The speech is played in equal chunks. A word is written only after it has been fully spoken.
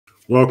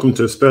Welcome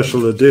to a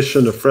special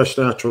edition of Fresh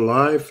Natural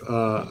Life.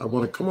 I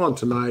want to come on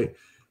tonight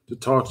to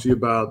talk to you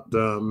about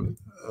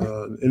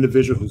an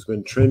individual who's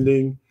been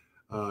trending,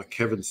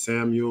 Kevin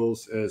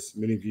Samuels. As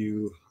many of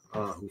you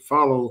who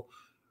follow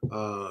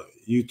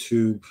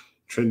YouTube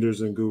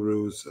trenders and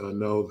gurus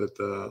know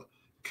that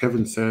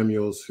Kevin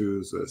Samuels,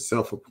 who's a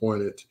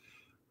self-appointed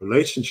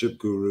relationship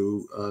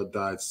guru,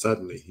 died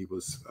suddenly. He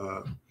was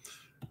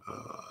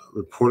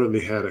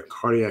reportedly had a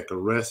cardiac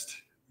arrest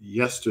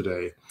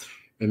yesterday.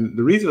 And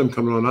the reason I'm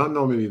coming on, I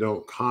normally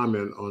don't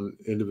comment on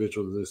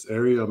individuals in this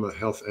area. I'm a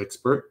health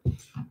expert,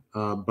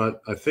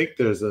 but I think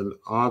there's an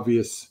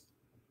obvious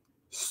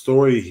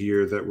story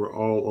here that we're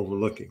all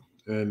overlooking,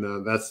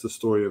 and that's the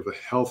story of a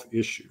health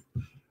issue.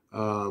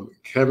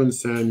 Kevin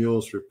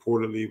Samuels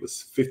reportedly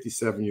was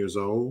 57 years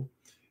old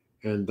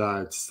and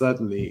died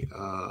suddenly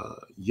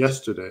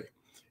yesterday.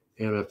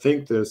 And I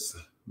think there's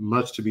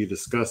much to be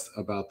discussed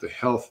about the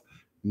health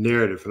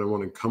narrative, and I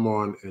want to come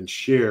on and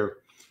share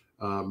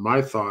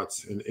my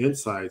thoughts and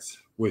insights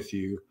with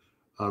you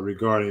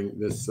regarding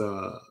this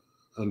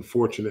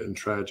unfortunate and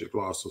tragic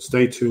loss. So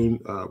stay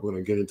tuned. We're going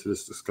to get into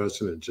this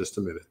discussion in just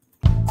a minute.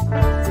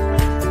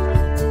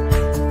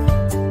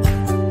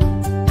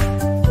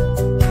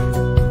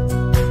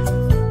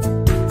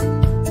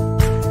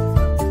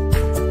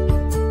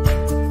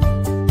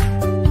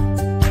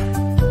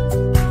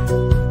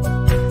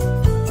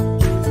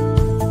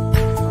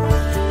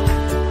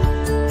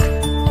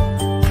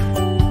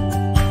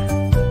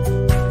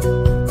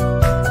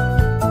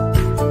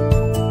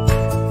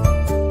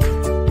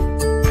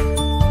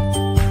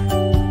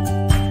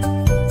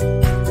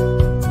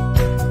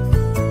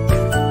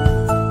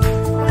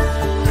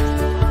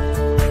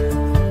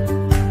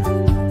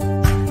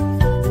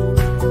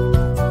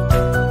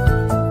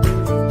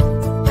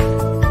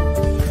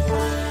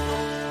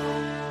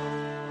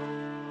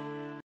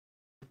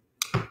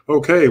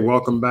 Okay,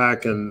 welcome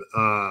back. And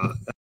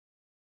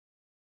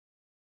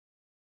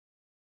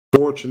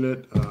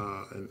fortunate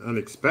and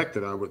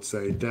unexpected, I would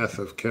say, death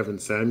of Kevin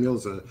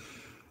Samuels.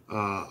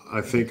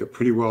 I think a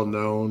pretty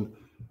well-known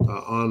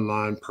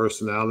online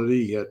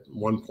personality. He had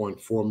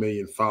 1.4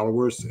 million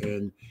followers,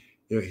 and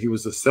he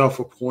was a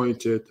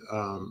self-appointed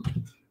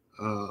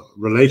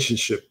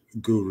relationship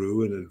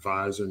guru and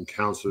advisor and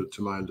counselor,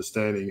 to my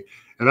understanding.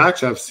 And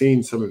actually, I've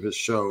seen some of his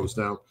shows.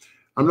 Now,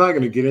 I'm not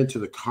going to get into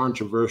the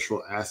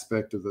controversial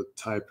aspect of the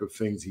type of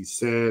things he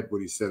said,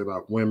 what he said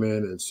about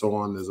women and so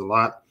on. There's a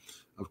lot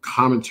of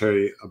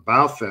commentary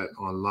about that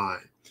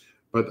online.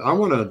 But I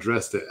want to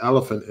address the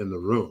elephant in the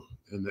room.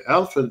 And the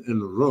elephant in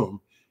the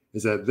room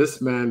is that this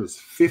man was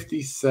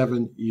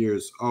 57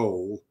 years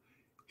old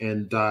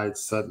and died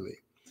suddenly.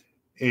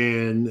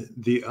 And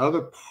the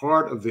other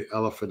part of the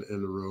elephant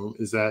in the room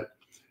is that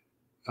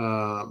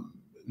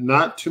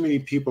not too many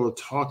people are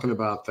talking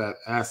about that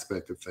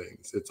aspect of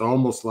things. It's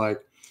almost like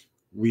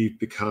we've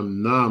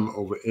become numb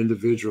over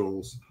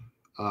individuals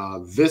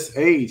this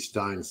age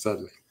dying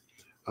suddenly.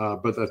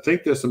 But I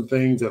think there's some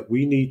things that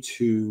we need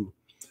to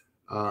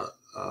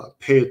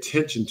pay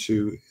attention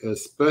to,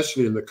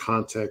 especially in the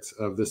context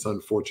of this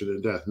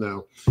unfortunate death.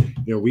 Now,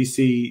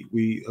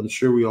 I'm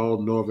sure we all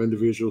know of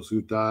individuals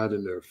who died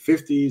in their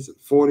 50s and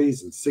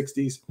 40s and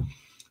 60s,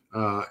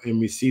 and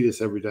we see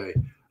this every day.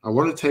 I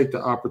want to take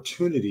the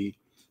opportunity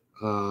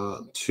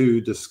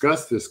to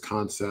discuss this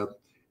concept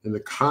in the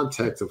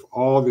context of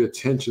all the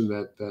attention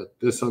that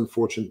this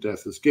unfortunate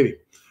death is getting.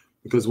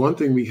 Because one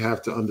thing we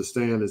have to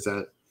understand is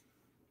that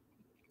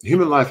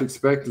human life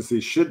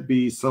expectancy should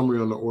be somewhere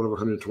on the order of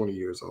 120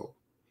 years old.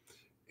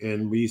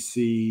 And we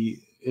see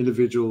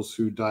individuals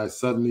who die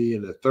suddenly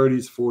in their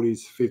 30s,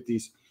 40s,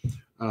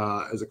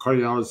 50s. As a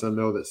cardiologist, I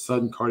know that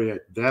sudden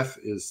cardiac death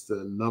is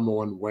the number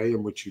one way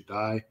in which you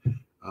die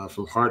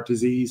from heart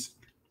disease.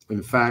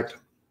 In fact,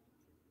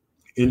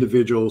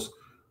 individuals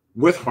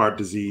with heart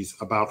disease,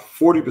 about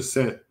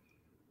 40%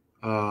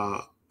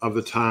 of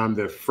the time,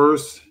 their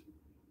first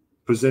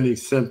presenting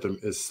symptom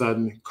is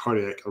sudden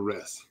cardiac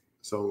arrest.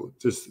 So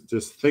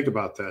just think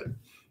about that.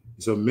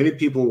 So many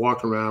people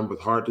walk around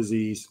with heart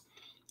disease.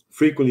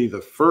 Frequently,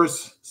 the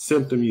first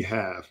symptom you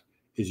have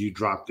is you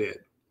drop dead.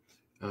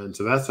 And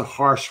so that's a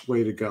harsh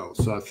way to go.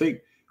 So I think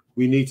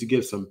we need to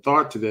give some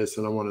thought to this,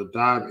 and I want to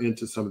dive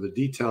into some of the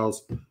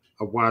details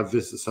of why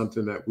this is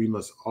something that we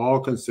must all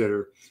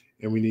consider.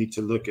 And we need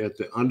to look at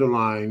the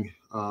underlying,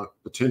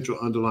 potential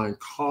underlying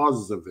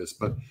causes of this.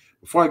 But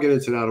before I get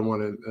into that, I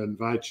want to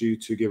invite you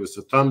to give us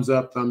a thumbs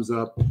up,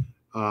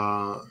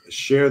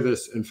 share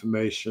this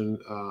information.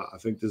 I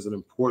think there's an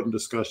important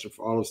discussion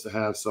for all of us to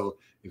have. So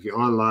if you're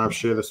on live,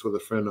 share this with a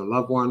friend or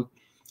loved one.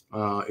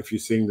 If you're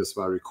seeing this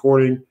by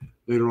recording,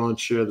 later on,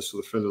 share this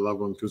with a friend or loved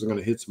one, because we're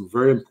going to hit some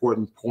very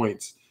important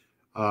points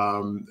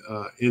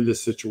in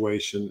this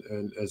situation,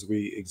 and as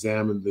we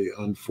examine the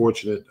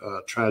unfortunate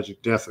tragic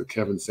death of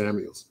Kevin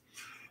Samuels.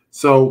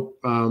 So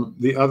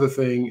the other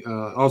thing,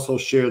 also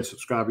share and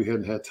subscribe if you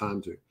hadn't had time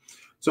to.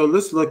 So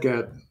let's look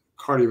at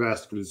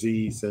cardiovascular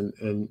disease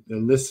and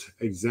let's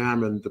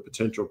examine the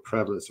potential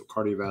prevalence of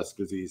cardiovascular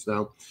disease.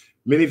 Now,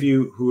 many of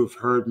you who have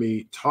heard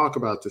me talk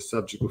about this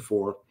subject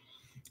before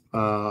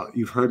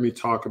you've heard me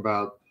talk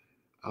about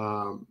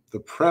the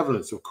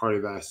prevalence of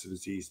cardiovascular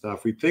disease. Now,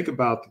 if we think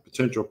about the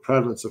potential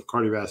prevalence of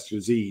cardiovascular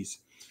disease,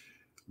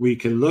 we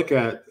can look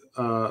at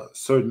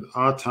certain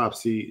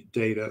autopsy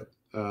data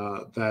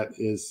that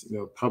is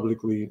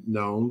publicly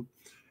known.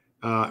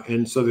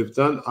 And so they've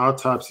done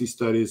autopsy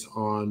studies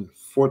on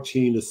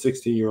 14 to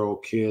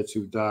 16-year-old kids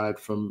who died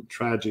from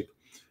tragic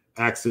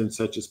accidents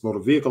such as motor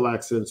vehicle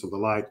accidents or the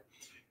like.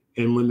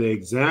 And when they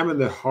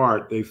examined their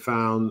heart, they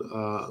found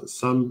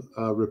some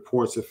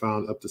reports have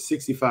found up to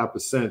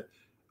 65%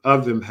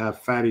 of them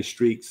have fatty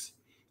streaks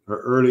or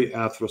early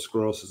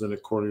atherosclerosis in the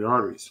coronary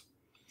arteries.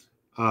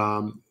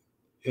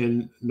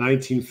 In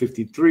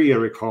 1953, I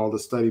recall the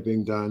study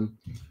being done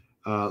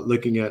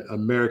looking at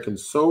American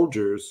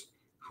soldiers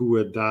who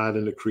had died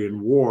in the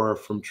Korean War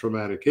from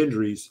traumatic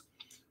injuries.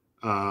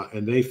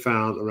 And they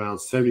found around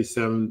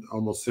 77,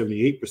 almost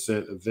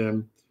 78% of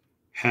them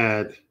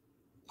had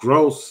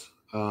gross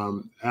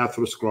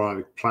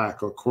atherosclerotic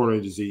plaque or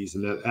coronary disease.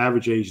 And that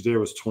average age there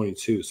was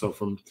 22. So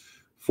from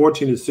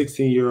 14 to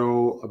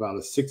 16-year-old, about a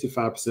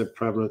 65%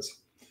 prevalence.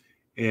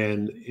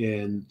 And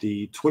in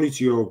the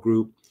 22-year-old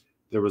group,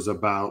 there was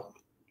about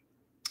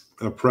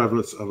a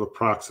prevalence of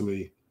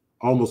approximately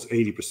almost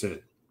 80%.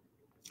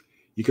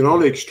 You can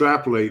only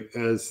extrapolate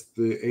as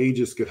the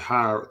ages get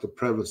higher, the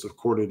prevalence of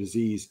coronary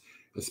disease,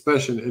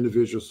 especially in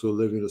individuals who are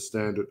living a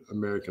standard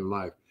American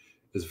life,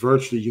 is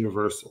virtually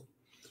universal.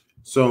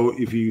 So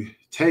if you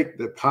take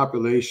the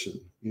population,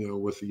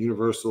 with the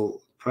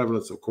universal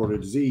prevalence of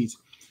coronary disease,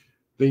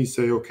 then you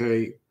say,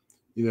 okay,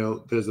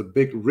 there's a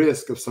big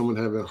risk of someone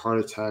having a heart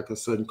attack or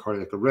sudden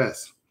cardiac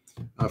arrest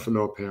for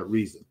no apparent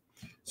reason.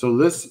 So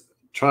let's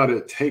try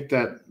to take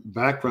that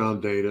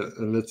background data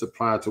and let's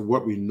apply it to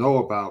what we know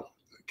about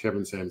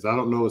Kevin Samuels. I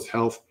don't know his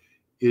health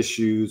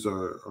issues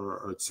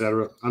or et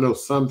cetera. I know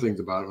some things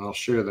about it, and I'll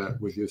share that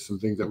with you, some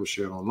things that were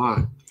shared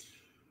online.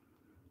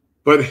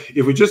 But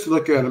if we just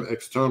look at him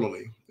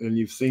externally, and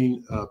you've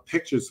seen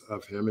pictures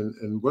of him,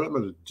 and what I'm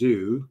going to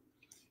do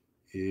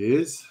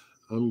is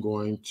I'm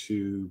going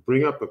to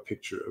bring up a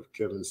picture of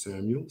Kevin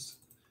Samuels,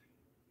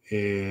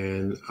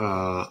 and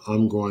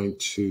I'm going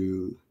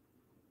to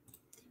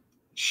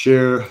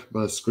share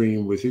my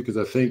screen with you because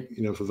I think,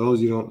 for those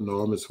of you who don't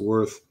know him, it's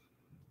worth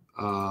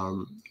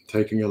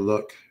taking a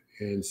look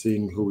and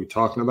seeing who we're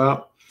talking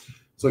about.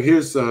 So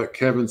here's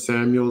Kevin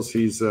Samuels.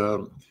 He's,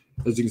 as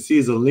you can see,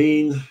 he's a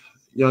lean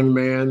young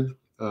man,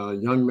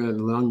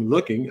 young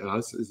looking.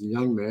 He's a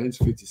young man. He's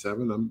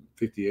 57. I'm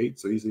 58,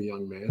 so he's a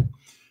young man.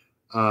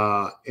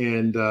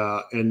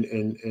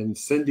 And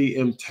Cindy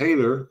M.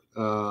 Taylor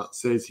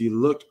says he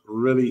looked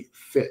really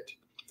fit.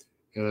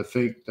 And I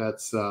think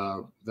that's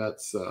a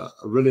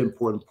really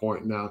important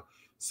point. Now,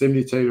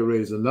 Cindy Taylor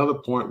raised another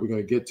point we're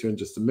going to get to in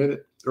just a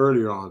minute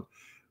earlier on.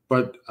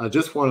 But I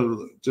just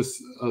want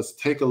to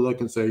take a look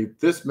and say,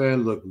 this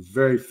man looked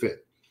very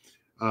fit.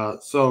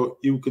 So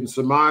you can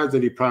surmise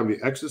that he probably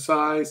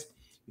exercised.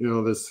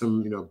 There's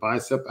some,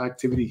 bicep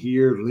activity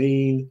here,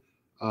 lean,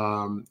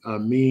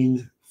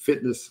 mean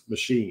fitness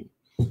machine.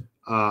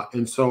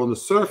 And so on the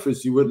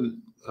surface, you wouldn't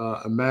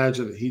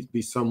imagine that he'd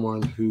be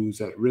someone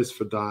who's at risk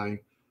for dying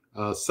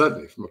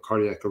suddenly from a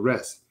cardiac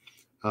arrest.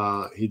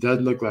 He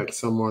doesn't look like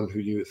someone who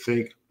you would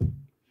think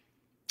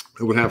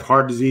would have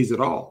heart disease at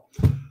all.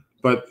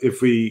 But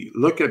if we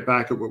look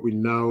back at what we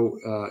know,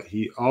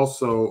 he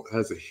also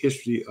has a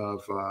history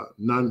of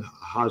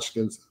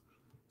non-Hodgkin's,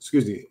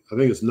 I think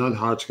it's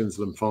non-Hodgkin's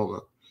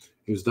lymphoma.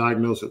 He was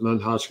diagnosed with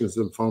non-Hodgkin's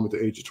lymphoma at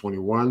the age of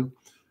 21.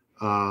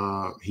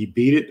 He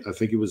beat it. I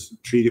think he was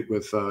treated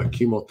with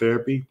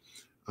chemotherapy.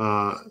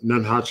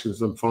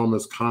 Non-Hodgkin's lymphoma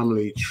is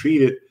commonly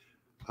treated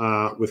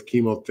with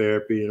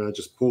chemotherapy. And I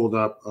just pulled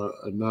up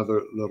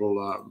another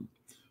little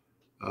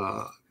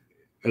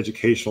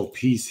educational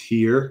piece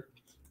here.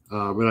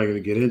 We're not going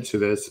to get into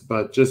this,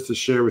 but just to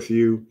share with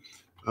you,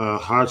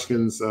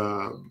 Hodgkin's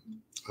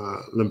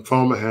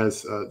lymphoma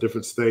has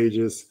different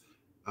stages.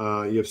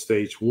 You have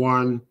stage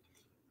 1,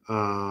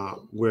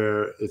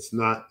 where it's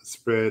not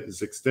spread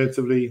as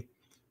extensively.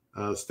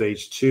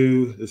 Stage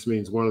 2, this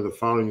means one of the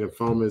following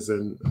lymphomas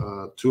in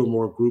 2 or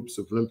more groups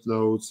of lymph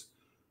nodes.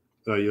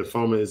 Your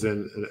lymphoma is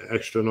in an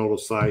extranodal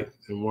site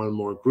in 1 or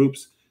more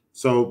groups.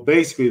 So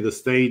basically, the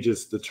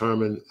stages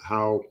determine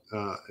how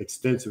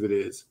extensive it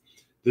is.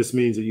 This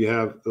means that you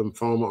have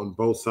lymphoma on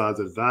both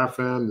sides of the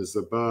diaphragm, this is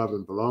above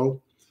and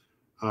below.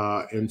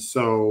 And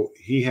so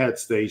he had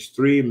stage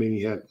 3, meaning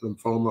he had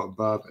lymphoma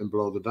above and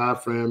below the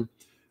diaphragm.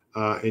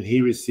 And he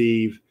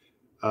received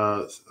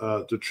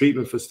the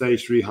treatment for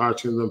stage 3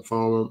 Hodgkin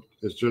lymphoma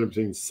is generally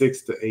between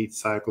 6 to 8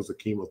 cycles of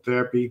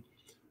chemotherapy.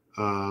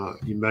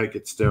 You might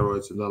get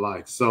steroids and the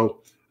like.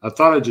 So I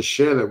thought I'd just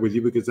share that with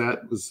you because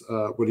that was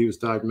what he was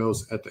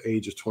diagnosed at the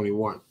age of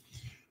 21.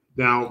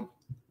 Now,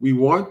 we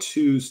want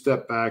to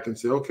step back and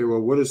say, okay,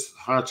 well, what is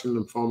Hodgkin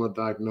lymphoma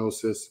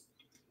diagnosis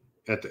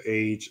at the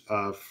age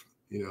of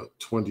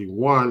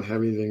 21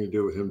 have anything to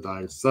do with him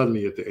dying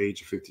suddenly at the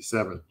age of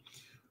 57?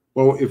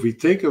 Well, if we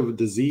think of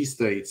disease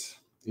states,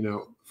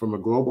 from a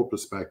global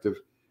perspective,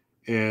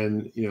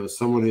 and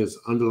someone has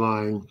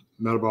underlying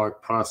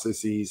metabolic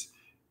processes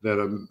that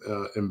are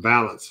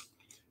imbalanced.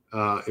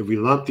 If we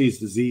lump these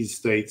disease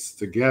states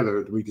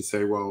together, we could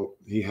say, well,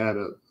 he had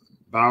a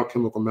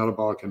biochemical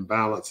metabolic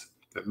imbalance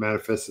that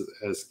manifested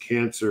as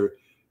cancer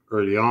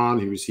early on.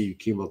 He received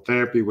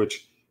chemotherapy,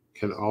 which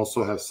can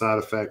also have side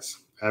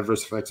effects,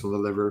 adverse effects on the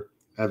liver,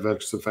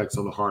 adverse effects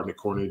on the heart and the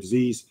coronary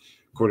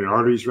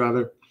arteries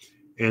rather.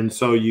 And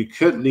so you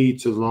could lead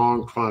to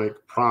long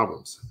chronic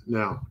problems.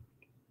 Now,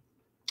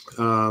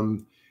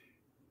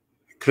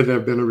 could there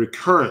have been a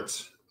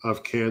recurrence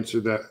of cancer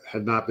that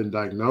had not been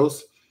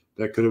diagnosed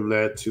that could have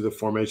led to the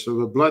formation of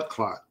a blood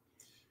clot?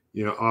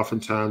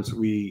 Oftentimes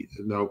we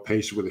know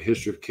patients with a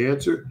history of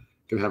cancer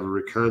can have a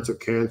recurrence of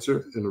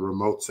cancer in a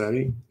remote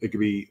setting. It could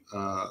be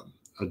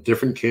a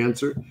different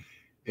cancer.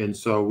 And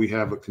so we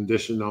have a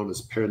condition known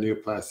as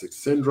paraneoplastic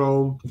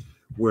syndrome,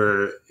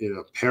 where,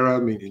 para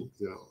meaning,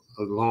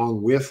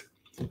 along with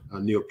a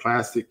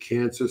neoplastic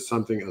cancer,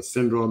 a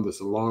syndrome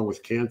that's along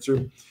with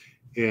cancer.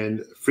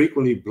 And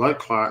frequently blood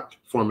clot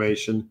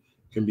formation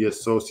can be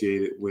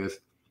associated with,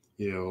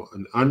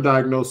 an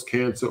undiagnosed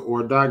cancer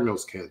or a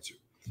diagnosed cancer.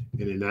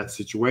 And in that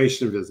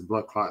situation, if there's a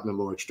blood clot in the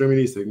lower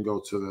extremities, they can go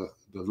to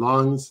the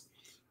lungs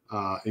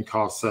and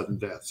cause sudden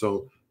death.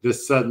 So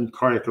this sudden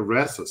cardiac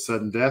arrest or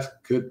sudden death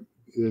could,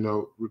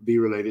 be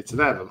related to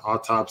that. An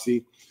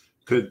autopsy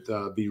could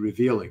be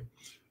revealing.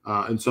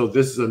 And so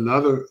this is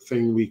another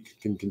thing we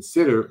can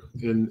consider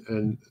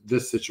in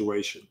this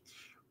situation.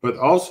 But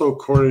also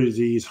coronary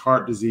disease,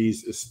 heart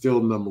disease is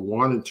still number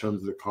one in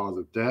terms of the cause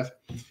of death.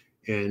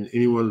 And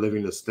anyone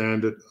living a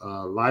standard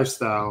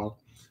lifestyle,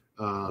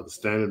 the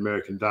standard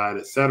American diet,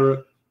 et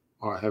cetera,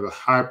 have a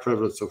high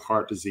prevalence of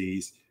heart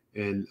disease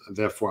and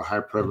therefore a high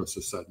prevalence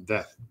of sudden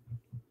death.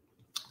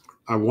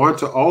 I want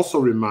to also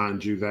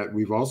remind you that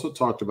we've also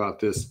talked about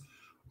this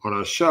on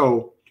our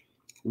show,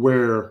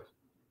 where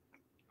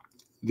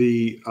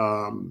the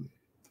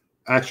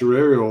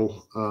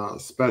actuarial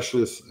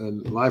specialists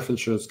and life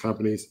insurance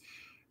companies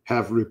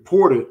have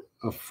reported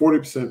a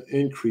 40%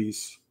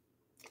 increase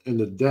in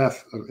the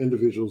death of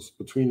individuals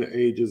between the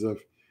ages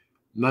of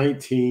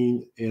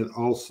 19 and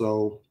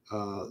also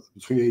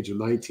between the age of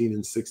 19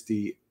 and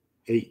 69.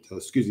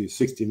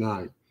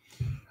 And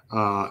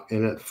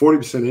that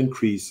 40%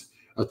 increase,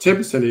 a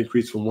 10%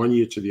 increase from one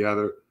year to the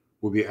other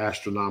will be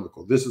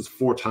astronomical. This is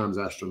 4 times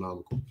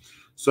astronomical.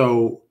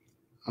 So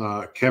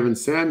Kevin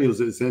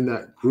Samuels is in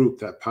that group,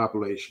 that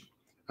population.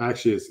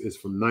 Actually, it's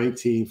from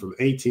 18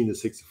 to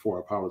 64. I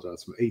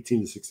apologize, from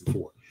 18 to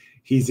 64.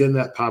 He's in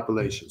that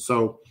population.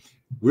 So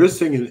we're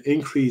seeing an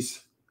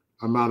increased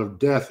amount of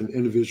death in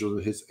individuals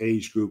in his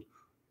age group,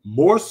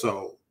 more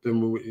so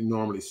than we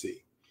normally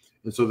see.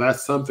 And so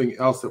that's something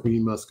else that we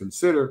must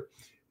consider.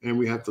 And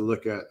we have to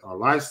look at our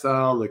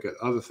lifestyle, look at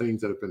other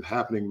things that have been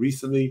happening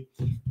recently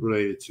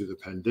related to the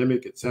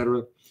pandemic, et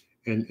cetera,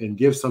 and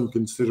give some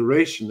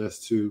consideration as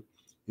to,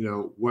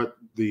 what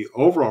the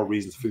overall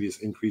reasons for these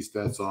increased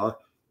deaths are.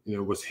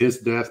 Was his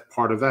death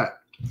part of that?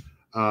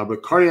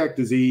 But cardiac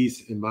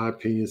disease, in my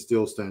opinion,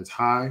 still stands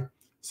high.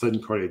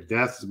 Sudden cardiac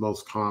death is the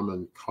most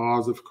common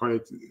cause of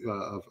cardiac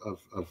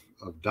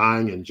of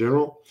dying in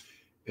general,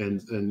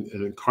 and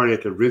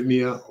cardiac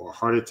arrhythmia or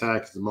heart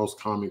attack is the most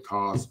common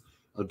cause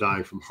of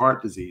dying from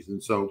heart disease.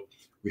 And so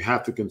we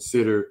have to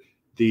consider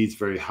these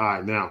very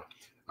high. Now,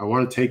 I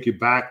want to take you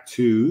back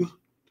to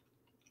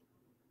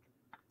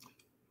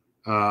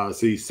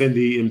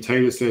Cindy M.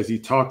 Taylor says he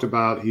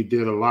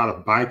did a lot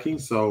of biking.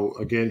 So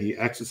again, he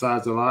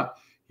exercised a lot.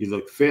 He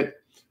looked fit.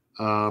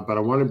 But I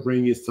want to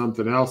bring you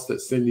something else that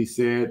Cindy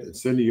said. And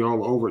Cindy, you're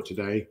all over it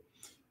today.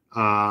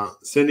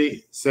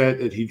 Cindy said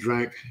that he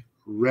drank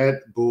Red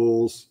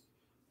Bulls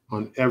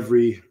on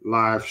every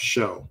live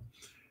show.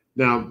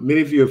 Now,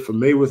 many of you are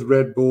familiar with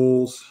Red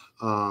Bulls.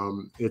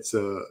 It's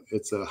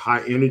a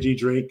high energy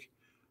drink,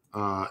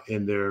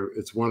 and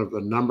it's one of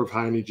a number of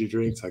high energy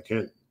drinks. I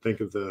can't think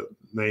of the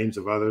names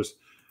of others,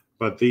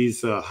 but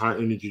these high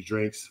energy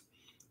drinks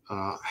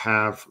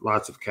have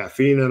lots of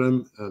caffeine in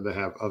them. They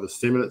have other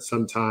stimulants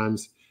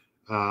sometimes,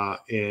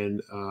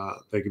 and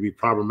they can be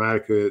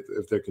problematic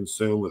if they're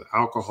consumed with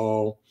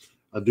alcohol.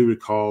 I do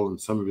recall in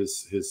some of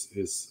his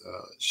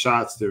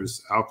shots,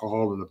 there's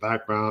alcohol in the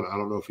background. I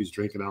don't know if he's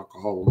drinking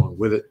alcohol along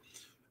with it.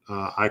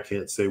 I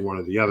can't say one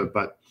or the other,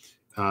 but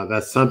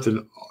that's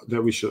something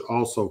that we should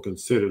also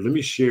consider. Let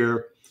me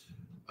share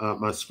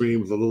my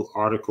screen with a little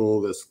article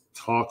that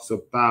talks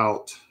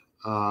about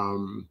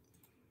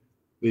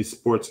these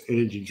sports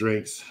energy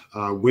drinks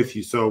with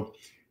you. So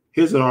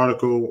here's an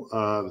article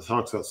that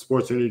talks about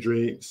sports energy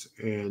drinks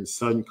and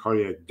sudden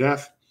cardiac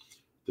death,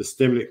 the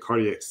stimulant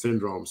cardiac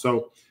syndrome.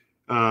 So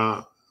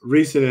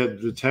recently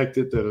had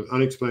detected that an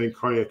unexplained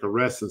cardiac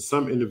arrest in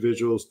some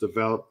individuals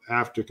developed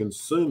after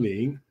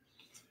consuming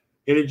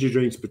energy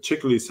drinks,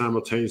 particularly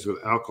simultaneous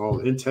with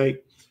alcohol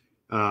intake.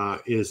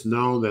 It is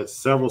known that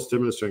several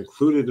stimulants are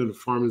included in the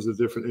formulas of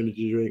different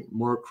energy drink.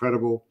 More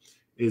credible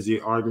is the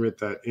argument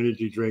that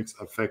energy drinks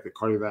affect the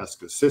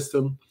cardiovascular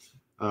system,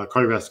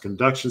 cardiovascular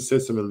conduction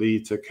system, and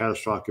lead to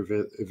catastrophic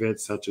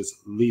events such as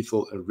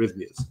lethal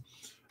arrhythmias.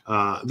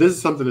 This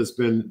is something that's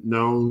been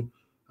known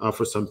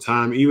for some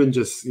time. Even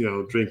just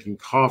drinking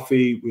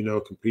coffee, we know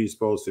can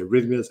predispose to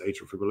arrhythmias,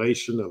 atrial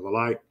fibrillation, or the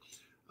like.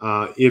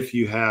 If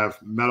you have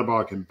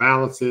metabolic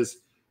imbalances,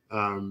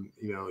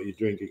 you're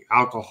drinking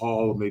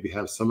alcohol, maybe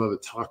have some other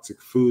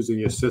toxic foods in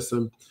your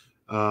system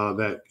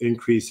that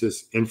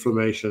increases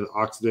inflammation,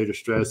 oxidative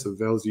stress. And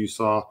those of you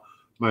saw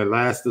my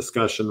last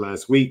discussion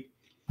last week,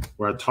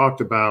 where I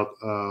talked about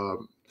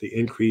the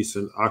increase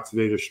in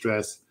oxidative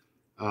stress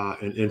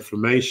and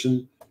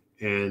inflammation,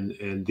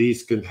 and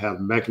these can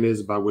have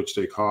mechanisms by which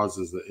they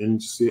causes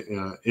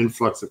the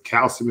influx of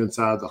calcium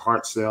inside the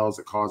heart cells.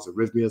 It causes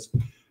arrhythmias.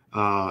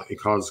 It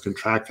causes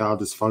contractile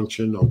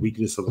dysfunction or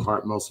weakness of the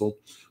heart muscle.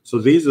 So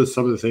these are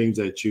some of the things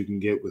that you can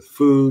get with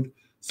food,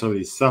 some of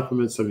these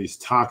supplements, some of these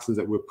toxins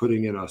that we're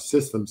putting in our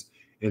systems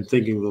and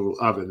thinking little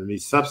of it. And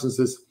these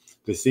substances,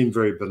 they seem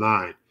very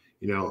benign.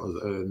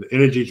 An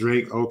energy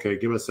drink, okay,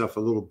 give myself a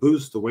little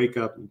boost to wake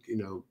up,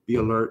 be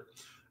alert,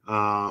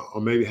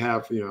 or maybe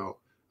have,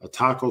 a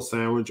taco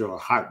sandwich or a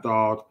hot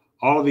dog.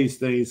 All these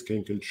things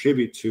can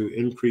contribute to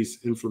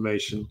increased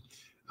inflammation,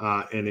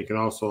 and it can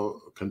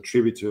also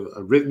contribute to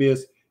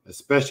arrhythmias,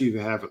 especially if you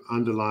have an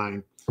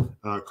underlying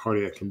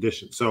cardiac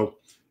condition. So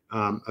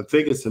I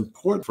think it's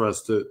important for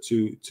us to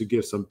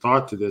give some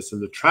thought to this.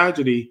 And the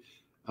tragedy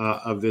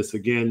of this,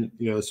 again,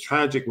 it's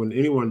tragic when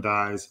anyone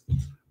dies,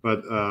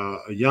 but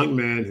a young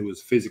man who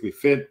was physically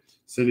fit,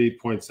 Cindy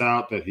points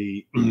out that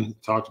he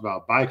talked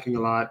about biking a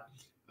lot,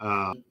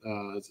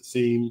 as it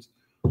seems.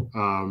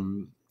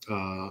 Now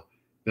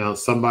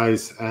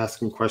somebody's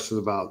asking questions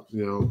about,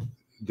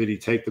 did he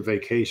take the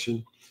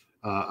vacation?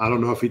 I don't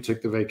know if he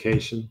took the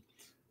vacation.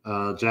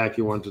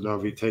 Jackie wanted to know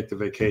if he take the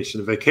vacation.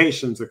 The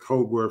vacation is a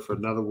code word for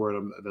another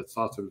word that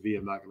starts with a V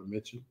I'm not going to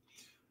mention.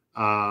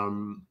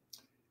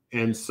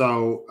 And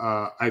so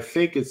I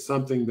think it's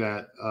something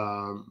that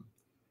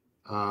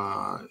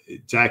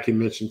Jackie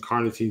mentioned,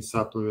 carnitine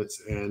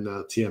supplements and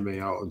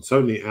TMAO. And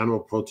certainly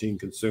animal protein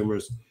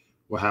consumers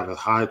will have a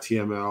high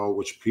TMAO,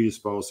 which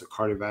predispose to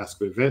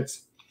cardiovascular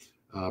events,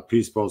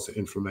 predispose to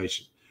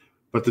inflammation.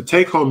 But the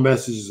take-home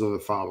messages are the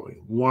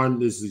following. One,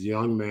 this is a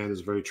young man.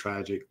 It's very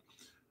tragic.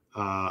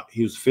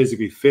 He was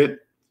physically fit.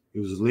 He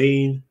was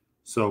lean.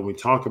 So when we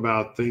talk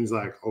about things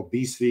like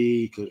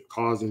obesity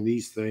causing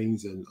these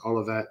things and all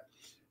of that,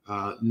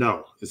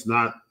 no, it's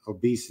not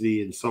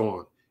obesity and so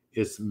on.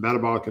 It's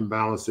metabolic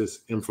imbalances,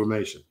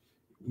 inflammation.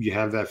 You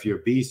have that if you're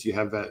obese. You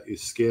have that you're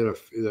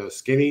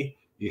skinny.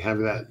 You have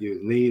that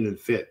you're lean and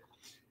fit.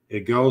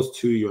 It goes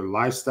to your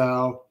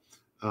lifestyle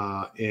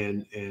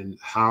and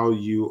how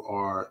you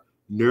are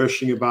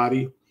nourishing your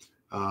body.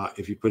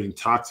 If you're putting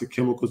toxic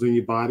chemicals in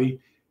your body,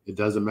 it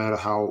doesn't matter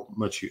how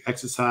much you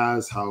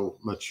exercise, how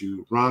much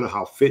you run, or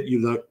how fit you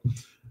look,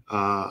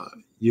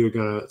 you're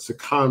going to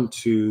succumb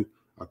to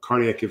a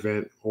cardiac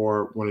event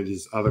or one of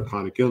these other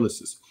chronic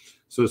illnesses.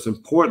 So it's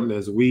important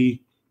as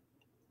we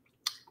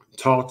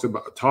talk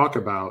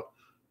about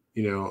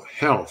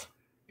health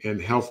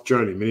and health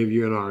journey. Many of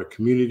you in our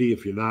community,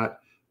 if you're not,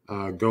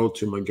 go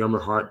to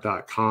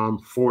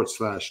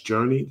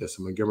montgomeryheart.com/journey. That's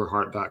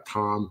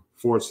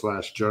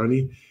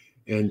montgomeryheart.com/journey.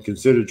 And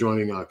consider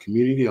joining our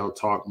community. I'll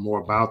talk more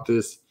about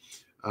this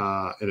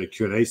in a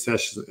Q&A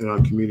session in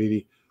our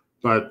community.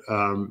 But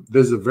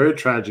this is a very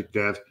tragic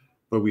death,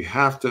 but we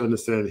have to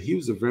understand that he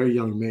was a very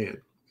young man.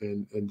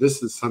 And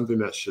this is something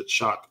that should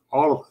shock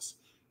all of us.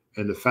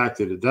 And the fact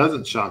that it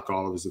doesn't shock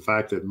all of us, the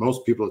fact that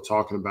most people are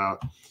talking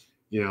about,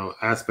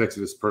 aspects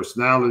of his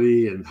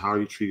personality and how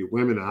he treated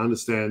women. I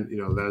understand,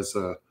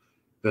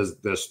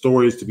 there's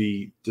stories to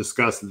be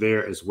discussed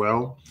there as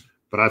well.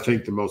 But I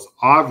think the most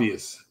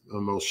obvious, the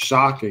most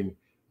shocking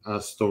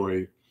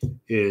story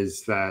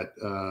is that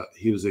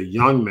he was a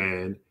young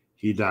man.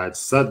 He died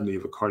suddenly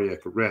of a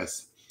cardiac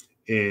arrest.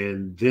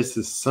 And this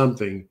is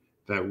something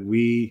that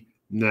we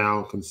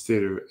now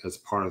consider as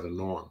part of the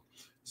norm.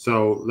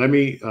 So let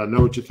me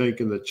know what you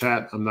think in the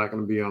chat. I'm not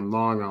going to be on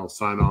long. I'll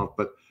sign off.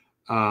 But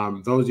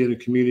those in the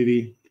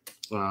community,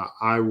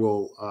 I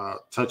will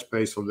touch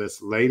base on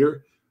this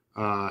later.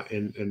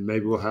 And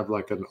maybe we'll have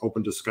like an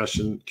open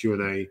discussion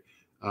Q&A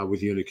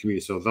with you in the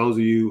community. So those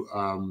of you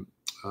are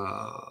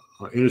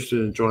interested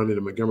in joining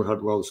the Montgomery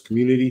Heart Wellness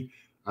community,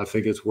 I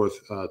think it's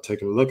worth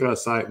taking a look at our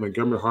site,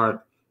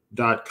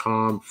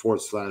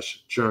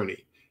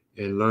 montgomeryheart.com/journey,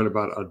 and learn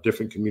about our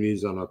different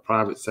communities on our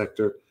private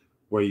sector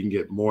where you can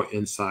get more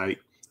insight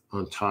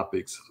on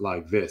topics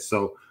like this.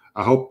 So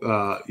I hope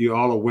you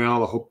all are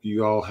well. I hope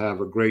you all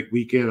have a great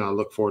weekend. I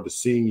look forward to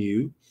seeing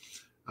you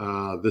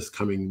this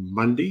coming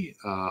Monday.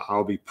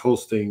 I'll be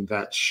posting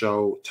that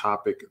show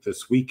topic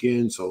this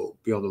weekend, so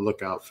be on the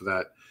lookout for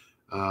that.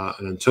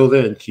 And until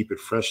then, keep it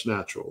fresh,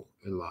 natural,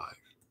 and live.